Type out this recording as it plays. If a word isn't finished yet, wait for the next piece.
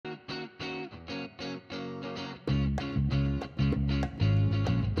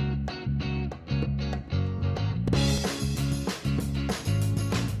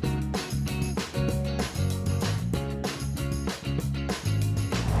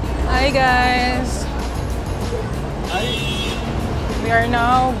Hi guys! We are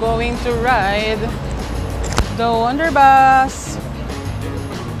now going to ride the Wonder Bus.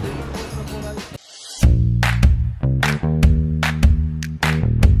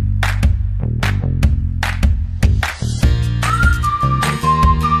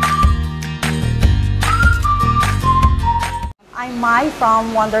 I'm Mai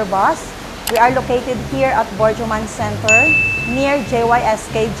from Wonder Bus. We are located here at Borjuman Center near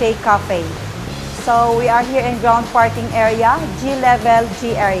JYSKJ Cafe. So we are here in ground parking area, G level,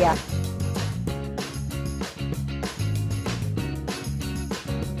 G area.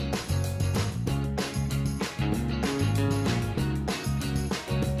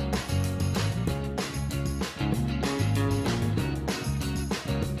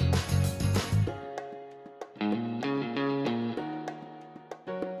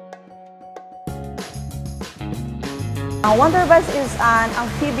 Wonder Bus is an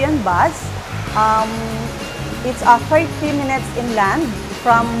amphibian bus. It's 30 minutes inland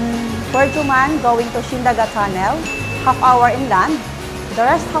from Borjuman going to Shindaga Tunnel, half hour inland. The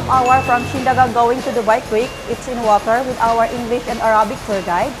rest half hour from Shindaga going to Dubai Creek, it's in water with our English and Arabic tour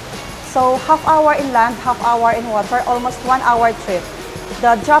guide. So half hour inland, half hour in water, almost 1 hour trip.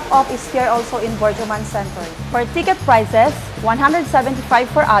 The drop-off is here also in Borjuman Center. For ticket prices, 175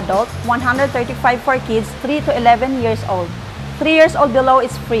 for adult, 135 for kids 3 to 11 years old. 3 years old below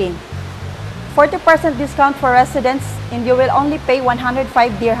is free. 40% discount for residents and you will only pay 105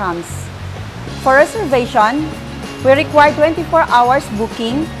 dirhams. For reservation, we require 24 hours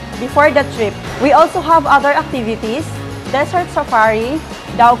booking before the trip. We also have other activities, desert safari,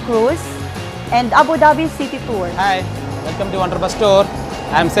 Dhow cruise, and Abu Dhabi city tour. Hi, welcome to Wonder Bus Tour.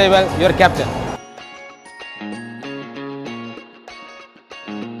 I am Saival, your captain.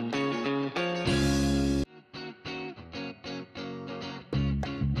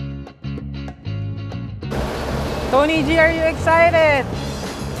 Tony G, are you excited?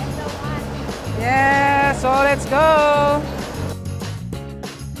 Yeah, so let's go!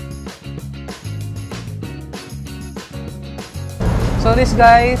 So this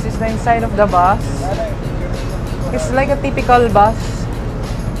guys is the inside of the bus. It's like a typical bus.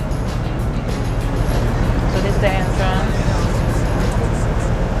 So this is the entrance.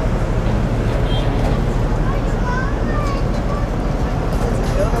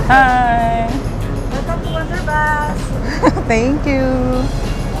 Hi! Welcome to Wonder Bus. Thank you.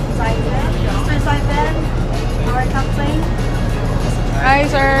 Mr. Simon, our captain. Hi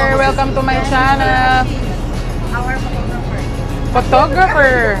sir, welcome to my channel. Our photographer.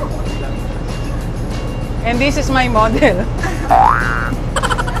 Photographer. And this is my model.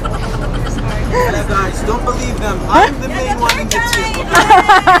 Hello guys, don't believe them. I'm the main one in the team.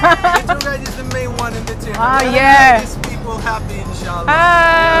 Metro Guide is the main one in the team. Ah, We're gonna yeah. make these people happy, inshallah.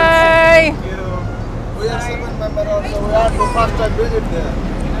 Hi! Thank you. We are 7 members also. We are the first time visit there.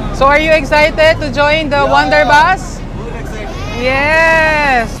 So are you excited to join the Wonder Bus? We're excited.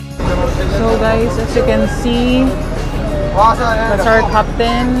 Yes! So guys, as you can see, that's our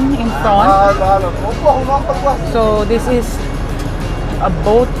captain in front. So this is a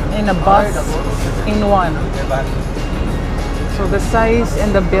boat and a bus in one. So the size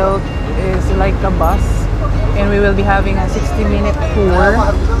and the build is like a bus, and we will be having a 60-minute tour.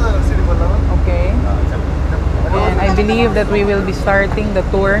 Okay. And I believe that we will be starting the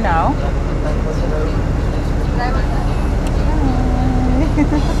tour now.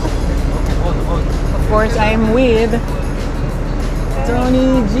 Of course, I'm with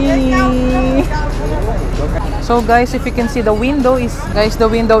Tony G. So guys, if you can see, the window is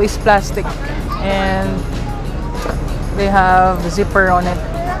plastic and they have zipper on it.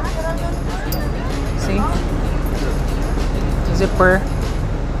 See? Zipper.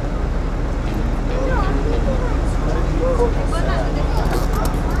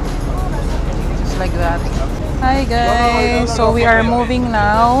 Just like that. Hi guys, so we are moving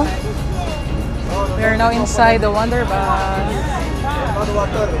now. We are now inside the Wonder Bus.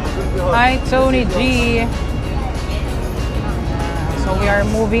 Hi Tony G. So we are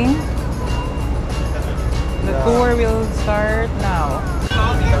moving. The tour will start now.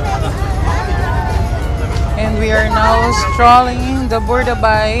 And we are now strolling the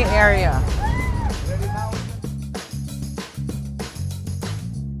Bordabai area.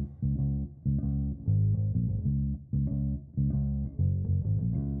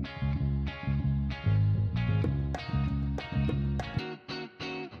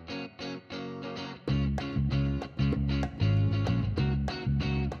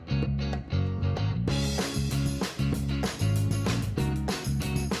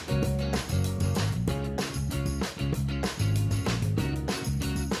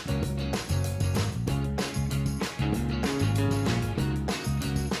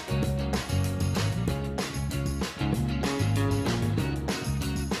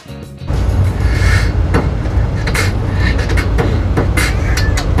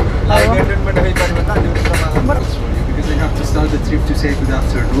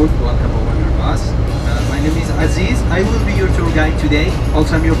 today.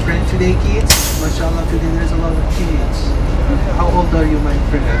 Also, I'm your friend today, kids. Mashallah, today there's a lot of kids. How old are you, my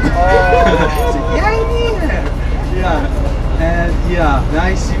friend? Oh. Yeah. And yeah,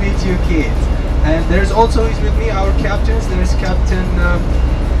 nice to meet you, kids. And there's also is with me our captains. There's Captain.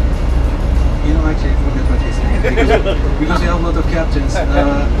 You know, actually, I forgot what his name because we have a lot of captains.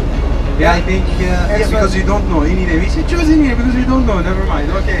 Yeah, I think yes, because you don't know any name. We should choose any name because we don't know. Never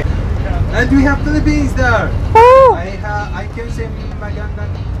mind. Okay. And we have Philippines there. I can say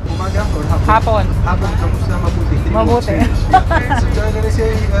magandang umaga or hapon. Hapon, kamusta, mabuti. Mabuti. Sometimes when I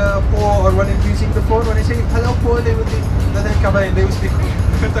say po, or when I'm using the phone, when I say hello po, they will think that I'm Kabay and they will speak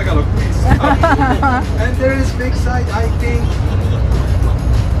Tagalog, please. And there is big side, I think.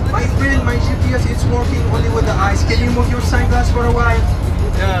 My friend, my GPS, it's working only with the eyes. Can you move your sunglass for a while?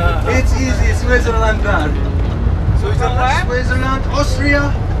 Yeah. It's easy, Switzerland there. Switzerland,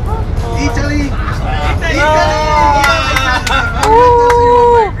 Austria, Italy. Italy! Yeah,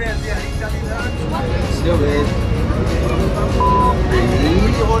 my friend. Yeah, Italy there. Let's do it.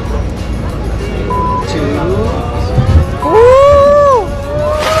 3, 2.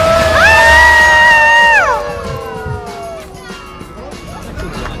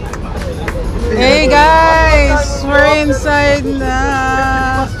 Hey guys, we're inside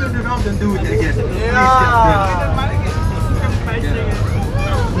na. Let's turn around and do it again. Yeah.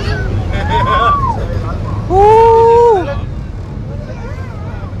 Woo!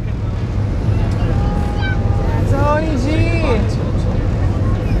 Tony G.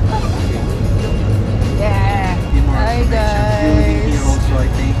 Yeah. Hi guys. Also, I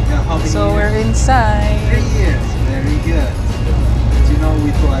think. So we're inside. 3 years. Very good. But you know,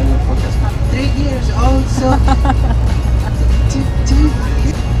 we thought I would focus. 3 years also.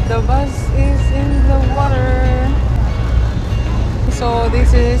 The bus is in the water. So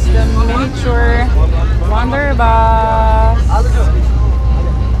this is the miniature wonder bus.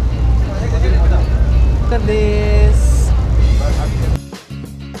 Look at this.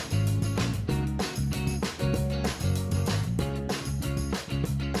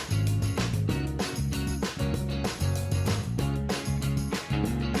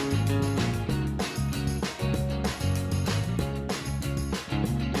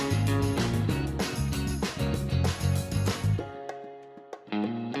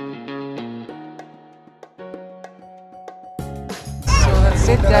 That's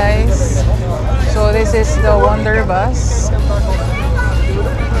it, guys. So this is the Wonder Bus.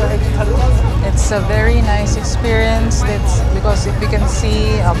 It's a very nice experience. It's because if you can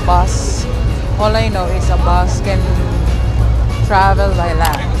see a bus, all I know is a bus can travel by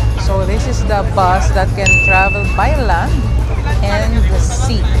land. So this is the bus that can travel by land and the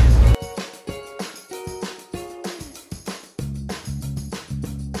sea.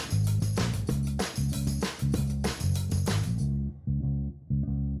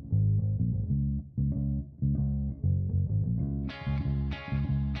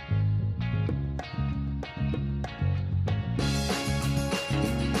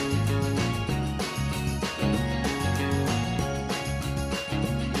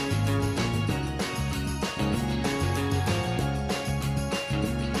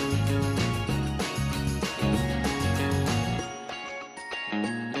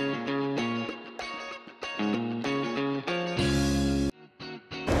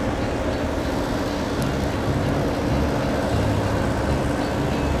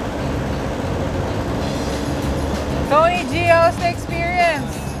 Tony G, how's the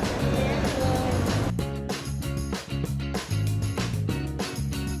experience?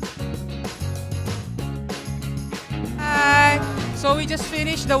 Hi. So we just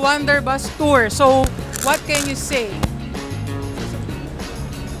finished the Wonder Bus tour. So what can you say?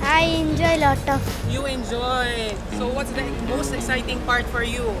 I enjoy a lot of You enjoyed. So what's the most exciting part for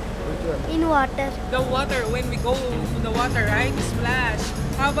you? in water. The water, when we go to the water, right? Splash.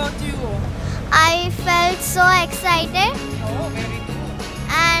 How about you? I felt so excited, Oh, very good.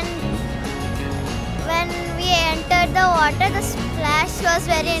 and when we entered the water, the splash was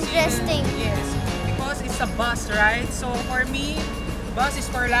very interesting. Yes, because it's a bus, right? So for me, bus is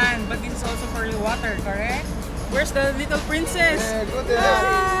for land, but this is also for the water, correct? Where's the little princess?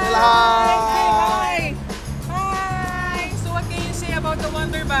 Hi! Hi! So what can you say about the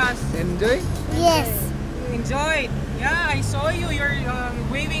Wonder Bus? Enjoy? Yes. Enjoyed? Yeah, I saw you. You're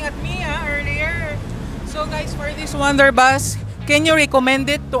waving at me earlier. So guys, for this Wonder Bus, can you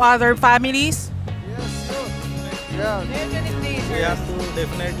recommend it to other families? Yes, sure. Yeah. Definitely. We have to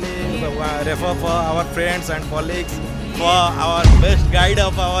definitely refer for our friends and colleagues for our best guide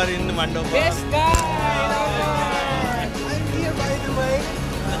of our in Mandapa. Best guy! I'm here, by the way.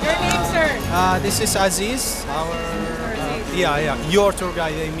 Your name, sir? This is Aziz, our Yeah, your tour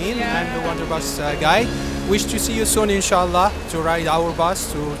guide, I mean, and the Wonder Bus guy. Wish to see you soon, inshallah, to ride our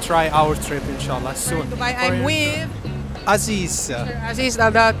bus, to try our trip, inshallah, soon. Dubai, I'm with Aziz. Sir Aziz,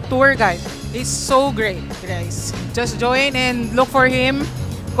 the tour guide. He's so great, guys. Just join and look for him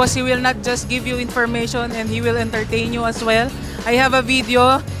because he will not just give you information and he will entertain you as well. I have a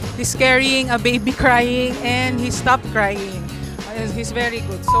video. He's carrying a baby crying and he stopped crying. He's very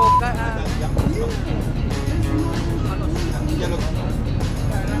good. So,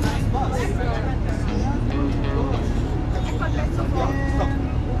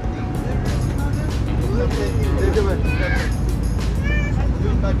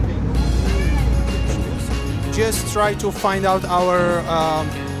 just try to find out our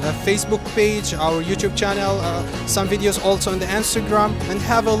Facebook page, our YouTube channel, some videos also on the Instagram, and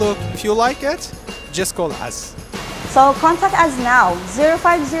have a look. If you like it, just call us. So contact us now,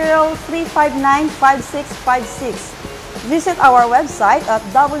 050-359-5656. Visit our website at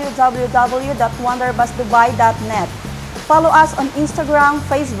www.wonderbusdubai.net. Follow us on Instagram,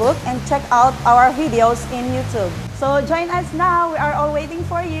 Facebook, and check out our videos in YouTube. So join us now. We are all waiting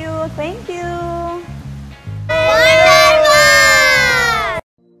for you. Thank you.